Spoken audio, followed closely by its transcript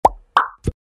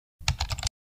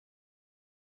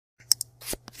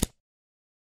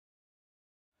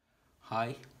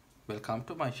Hi, welcome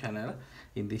to my channel.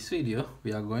 In this video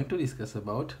we are going to discuss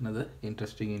about another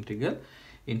interesting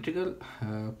integral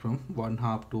from 1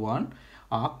 half to 1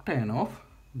 arctan of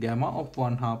gamma of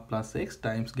 1 half plus x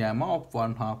times gamma of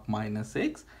 1 half minus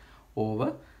x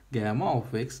over gamma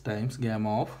of x times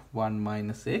gamma of 1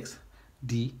 minus x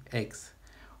dx.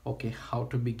 Okay, how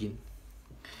to begin?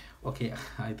 Okay,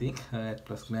 I think at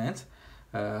first glance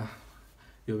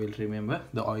you will remember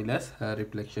the Euler's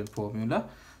reflection formula.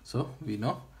 So we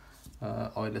know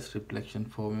Euler's reflection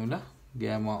formula,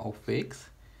 gamma of x,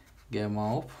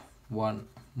 gamma of 1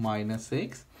 minus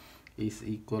x is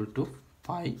equal to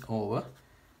pi over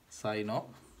sine of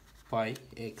pi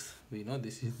x. We know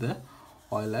this is the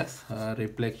Euler's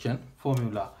reflection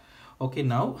formula. Okay,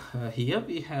 now here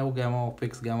we have gamma of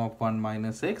x, gamma of 1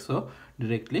 minus x, so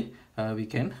directly we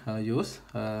can use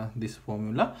this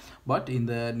formula, but in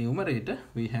the numerator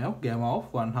we have gamma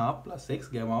of 1 half plus x,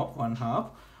 gamma of 1 half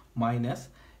minus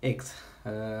x.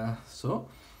 So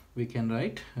we can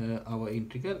write our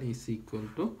integral is equal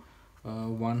to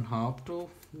 1 half to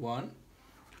 1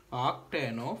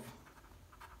 arctan of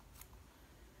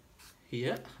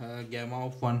here gamma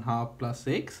of 1 half plus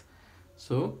x,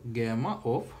 so gamma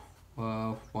of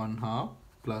 1 half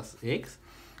plus x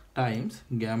times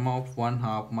gamma of 1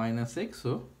 half minus x,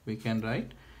 so we can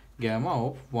write gamma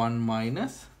of 1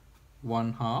 minus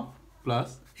 1 half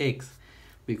plus x,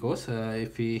 because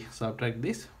if we subtract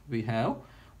this we have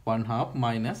 1 half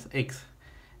minus x,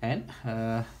 and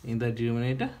in the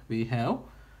denominator we have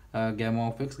gamma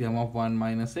of x, gamma of 1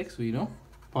 minus x, we know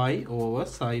pi over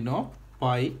sine of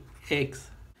pi x.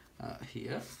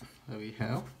 Here we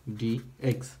have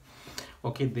dx.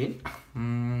 Okay, then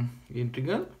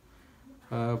integral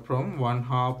from 1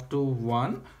 half to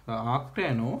 1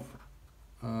 arctan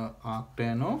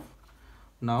of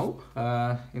now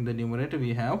in the numerator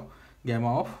we have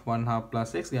gamma of 1 half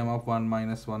plus x, gamma of 1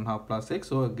 minus 1 half plus x,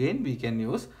 so again we can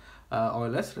use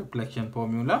Euler's reflection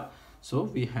formula. So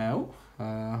we have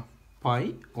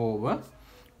pi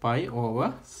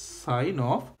over sine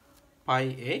of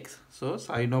pi x, so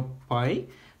sine of pi.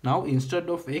 Now instead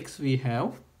of x we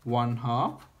have 1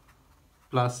 half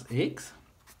plus x,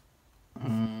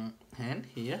 and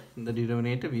here in the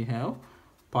denominator we have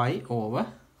pi over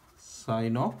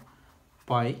sine of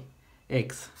pi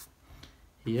x,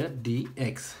 here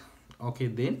dx. Okay,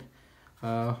 then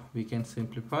we can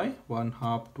simplify 1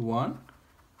 half to 1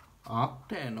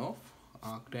 arctan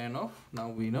of now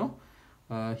we know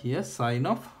here sine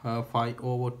of 5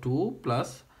 over 2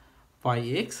 plus pi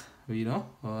x, we know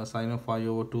sine of 5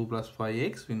 over 2 plus pi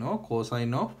x, we know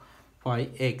cosine of pi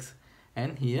x,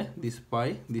 and here this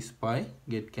pi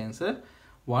get cancelled.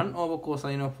 1 over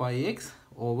cosine of phi x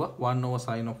over 1 over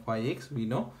sine of phi x, we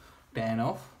know tan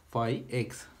of phi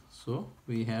x, so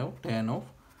we have tan of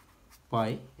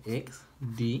pi x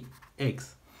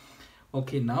dx.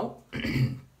 Okay, now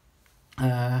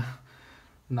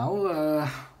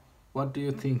what do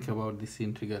you think about this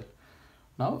integral?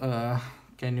 Now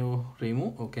can you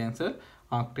remove or cancel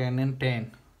arctan and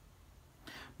tan?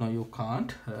 No, you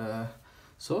can't.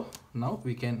 So now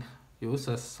we can use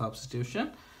a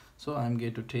substitution. So I'm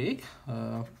going to take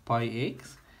pi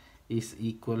x is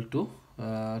equal to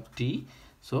t,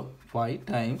 so pi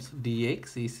times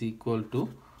dx is equal to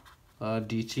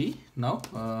dt. Now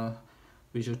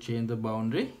we should change the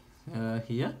boundary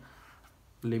here,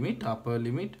 limit upper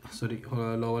limit, sorry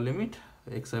lower limit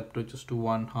x approaches to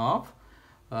 1 half,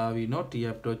 we know t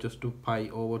approaches to pi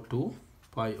over 2,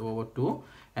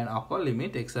 and upper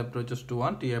limit x approaches to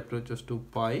 1, t approaches to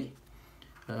pi,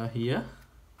 here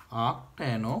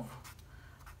arctan of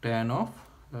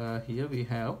here we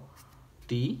have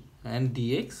t, and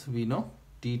dx we know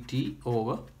dt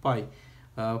over pi,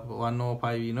 1 over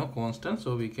pi we know constant,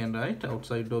 so we can write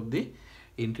outside of the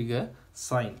integral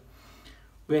sign.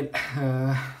 Well,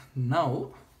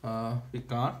 now we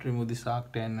can't remove this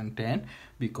arctan and tan,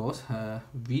 because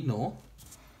we know,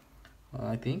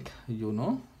 I think you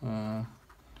know,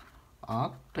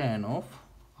 arctan of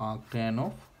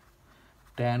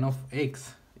tan of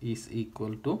x is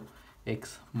equal to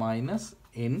x minus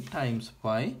n times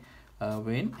pi,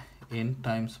 when n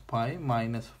times pi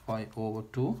minus pi over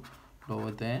 2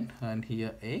 lower than, and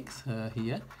here x,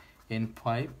 here n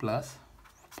pi plus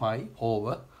pi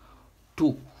over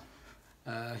 2.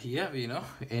 Here we know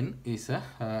n is a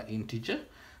integer,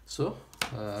 so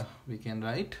we can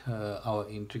write our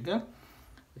integral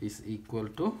is equal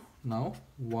to now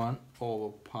 1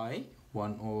 over pi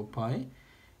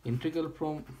integral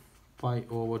from pi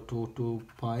over 2 to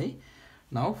pi.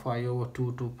 Now pi over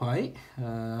 2 to pi,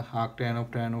 arctan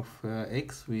of tan of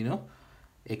x, we know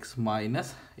x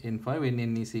minus n pi, when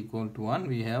n is equal to 1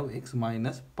 we have x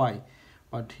minus pi.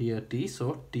 but here t,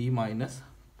 so t minus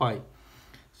pi.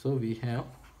 So we have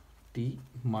t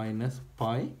minus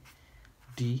pi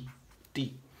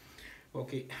dt.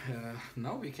 Okay,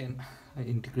 now we can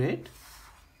integrate.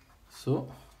 So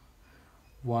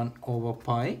 1 over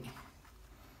pi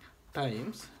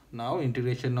times, now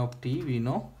integration of t, we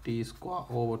know t square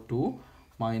over 2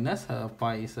 minus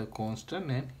pi is a constant,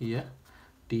 and here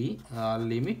t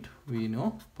limit we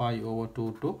know pi over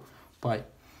 2 to pi.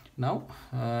 Now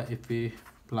if we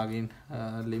plug in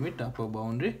limit upper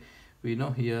boundary, we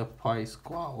know here pi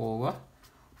square over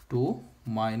 2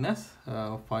 minus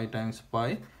 5 times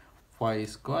pi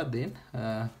square. Then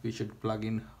we should plug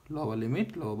in lower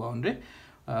limit, lower boundary,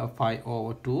 5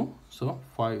 over 2, so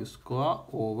 5 square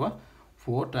over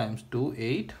 4 times 2,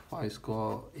 8, 5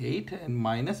 square 8, and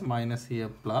minus here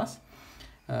plus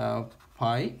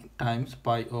pi times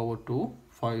pi over 2,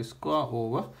 5 square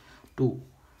over 2.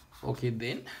 Okay,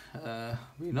 then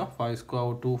we know 5 square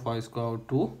over 2, 5 square over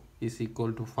 2 is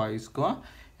equal to 5 square,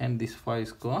 and this 5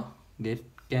 square get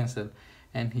cancelled,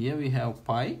 and here we have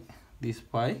pi, this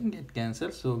pi get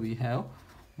cancelled, so we have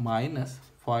minus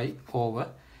 5 over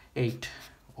 8.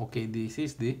 Okay, this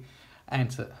is the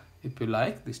answer. If you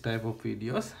like this type of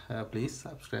videos, please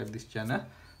subscribe this channel.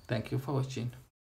 Thank you for watching.